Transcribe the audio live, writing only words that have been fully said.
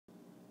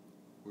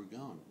We're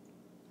going.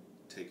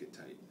 Take it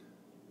tight.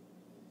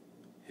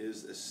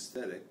 His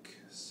aesthetic,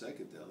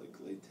 psychedelic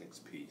latex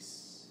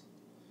piece.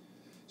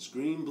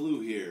 Scream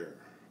blue here.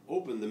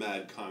 Open the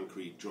mad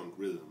concrete drunk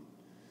rhythm.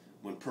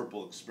 When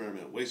purple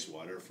experiment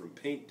wastewater from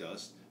paint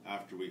dust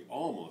after we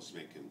almost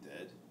make him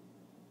dead.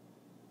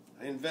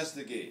 I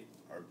investigate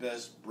our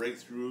best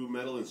breakthrough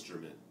metal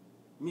instrument.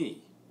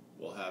 Me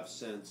will have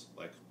sense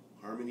like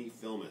Harmony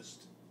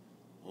Filmist.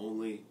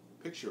 Only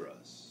picture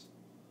us.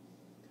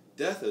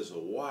 Death is a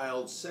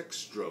wild sex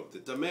stroke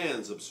that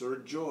demands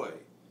absurd joy.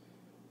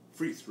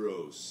 Free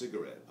throw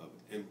cigarette of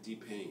empty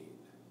pain.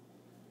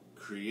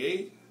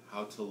 Create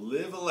how to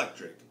live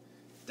electric.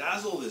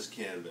 Dazzle this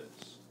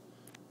canvas.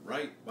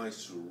 Write my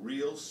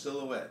surreal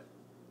silhouette.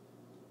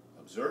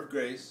 Observe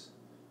grace.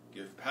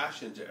 Give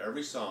passion to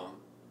every song.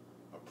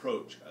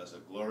 Approach as a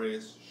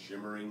glorious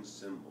shimmering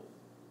symbol.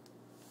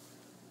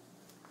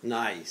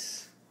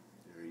 Nice.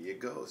 There you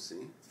go,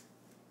 see?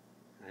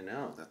 I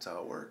know. That's how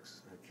it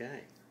works.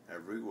 Okay.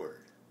 Every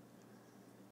word.